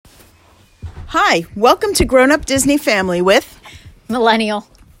Hi, welcome to Grown Up Disney Family with Millennial.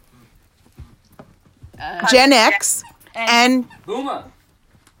 Gen X and Boomer.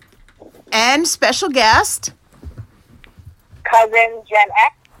 and special guest. Cousin Gen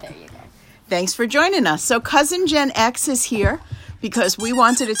X. There you go. Thanks for joining us. So Cousin Gen X is here because we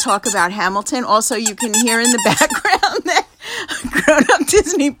wanted to talk about Hamilton. Also, you can hear in the background that Grown Up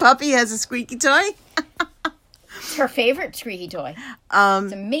Disney Puppy has a squeaky toy. It's her favorite squeaky toy.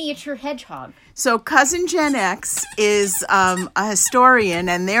 It's a miniature hedgehog. So Cousin Gen X is a historian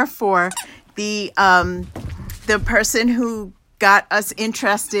and therefore the person who got us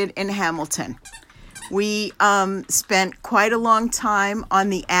interested in Hamilton. We spent quite a long time on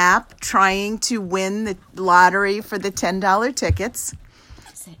the app trying to win the lottery for the $10 tickets.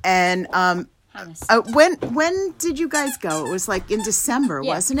 And when did you guys go? It was like in December,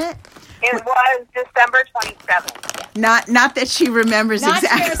 wasn't it? It was December 27th. Not that she remembers Not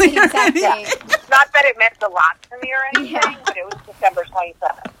exactly. the exact date. Not that it meant a lot to me or anything, but it was December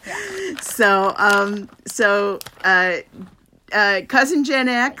 27th. So Cousin Gen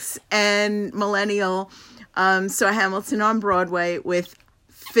X and Millennial saw Hamilton on Broadway with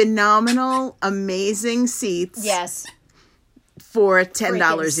phenomenal, amazing seats. Yes. For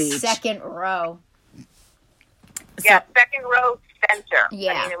 $10 each. Second row. Yeah, second row center.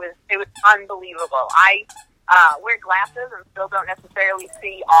 Yeah. I mean, it was unbelievable. I wear glasses and still don't necessarily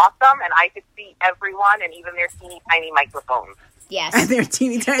see awesome, and I could see everyone and even their teeny tiny microphones. Yes. And they're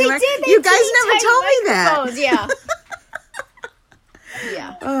teeny tiny. They did. You guys never told me that. Yeah.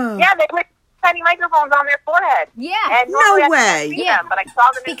 Yeah. Oh. Yeah, they put tiny microphones on their forehead. Yeah. And No normally I way. can't see them, but I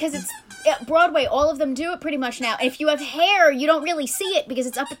saw them in Because it's Broadway, all of them do it pretty much now. If you have hair, you don't really see it because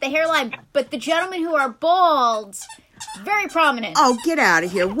it's up at the hairline. But the gentlemen who are bald, very prominent. Oh, get out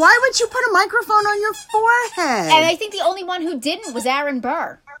of here. Why would you put a microphone on your forehead? And I think the only one who didn't was Aaron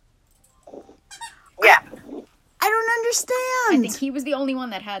Burr. Yeah. I don't understand. I think he was the only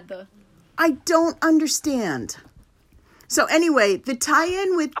one that had the... I don't understand. So anyway, the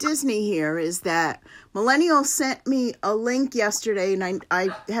tie-in with Disney here is that Millennial sent me a link yesterday, and I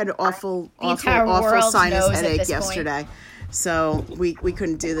had an awful entire world sinus knows at headache this yesterday. So we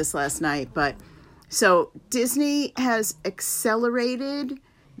couldn't do this last night. But so Disney has accelerated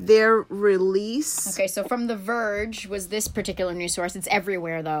their release. Okay, so from The Verge was this particular news source. It's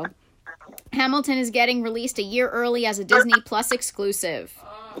everywhere, though. Hamilton is getting released a year early as a Disney Plus exclusive.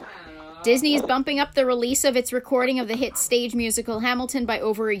 Disney is bumping up the release of its recording of the hit stage musical Hamilton by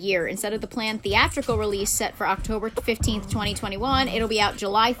over a year. Instead of the planned theatrical release set for October 15th, 2021, it'll be out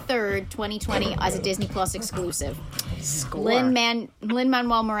July 3rd, 2020 as a Disney Plus exclusive.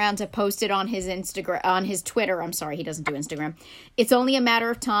 Lin-Manuel Miranda posted on his Twitter, I'm sorry, he doesn't do Instagram. It's only a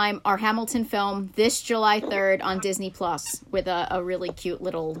matter of time, our Hamilton film this July 3rd on Disney Plus with a really cute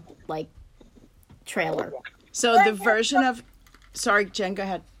little trailer. So the version of... Sorry, Jen, go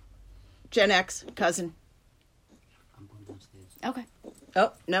ahead. Gen X, cousin. Okay.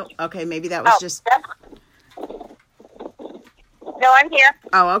 Oh, no. Okay, maybe that was just... No, I'm here.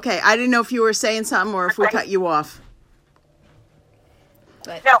 Oh, okay. I didn't know if you were saying something or if we cut you off.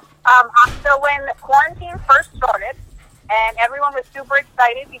 But No. So when quarantine first started, and everyone was super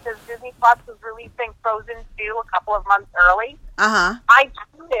excited because Disney Plus was releasing Frozen 2 a couple of months early, Uh-huh. I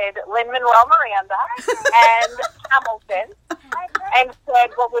tweeted Lin-Manuel Miranda and Hamilton and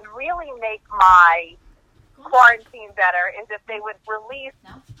said what would really make my quarantine better is if they would release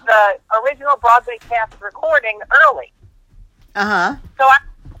the original Broadway cast recording early. Uh-huh. So I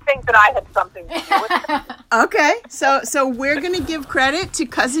think that I had something to do with it. Okay. So we're going to give credit to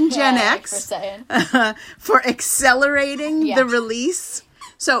Cousin Gen thanks X for saying. for accelerating Yeah. the release.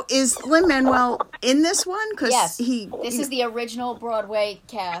 So is Lin-Manuel in this one? Because Yes. This is the original Broadway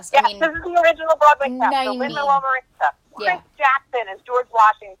cast. Yeah, I mean, this is the original Broadway cast. So 90. Lin-Manuel Miranda, Chris Yeah. Jackson as George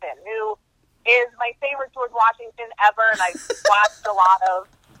Washington, who is my favorite George Washington ever, and I've watched a lot of,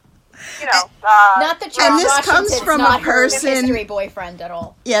 not that George And this Washington's comes from a not her person- history boyfriend at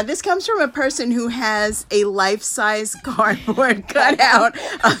all. Yeah, this comes from a person who has a life-size cardboard cutout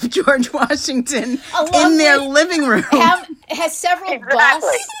of George Washington in their living room. Has several Exactly.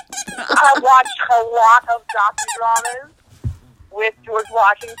 busts. I watched a lot of docudramas with George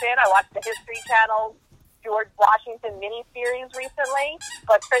Washington. I watched the History Channel George Washington miniseries recently,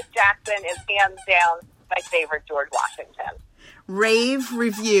 but Chris Jackson is hands down my favorite George Washington. Rave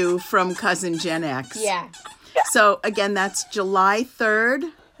review from Cousin Gen X. Yeah. So again, that's July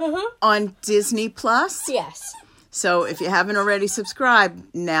 3rd on Disney Plus. Yes. So if you haven't already subscribed,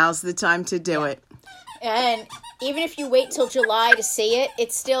 now's the time to do it. And even if you wait till July to see it,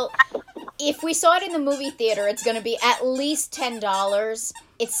 it's still, if we saw it in the movie theater, it's going to be at least $10.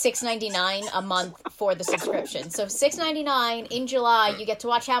 It's $6.99 a month for the subscription. So $6.99 in July, you get to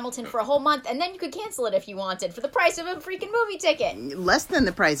watch Hamilton for a whole month, and then you could cancel it if you wanted for the price of a freaking movie ticket. Less than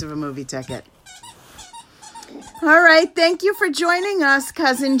the price of a movie ticket. All right, thank you for joining us,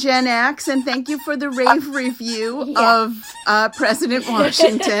 Cousin Gen X, and thank you for the rave review of President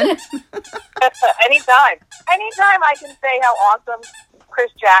Washington. Anytime I can say how awesome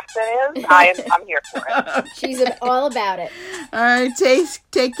Chris Jackson is, I'm here for it. She's all about it. All right,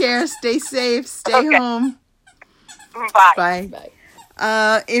 take care, stay safe, stay home. Bye.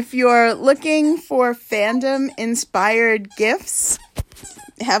 Bye. If you're looking for fandom-inspired gifts,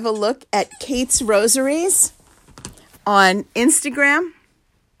 have a look at Kate's Rosaries on Instagram,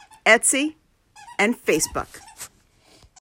 Etsy, and Facebook.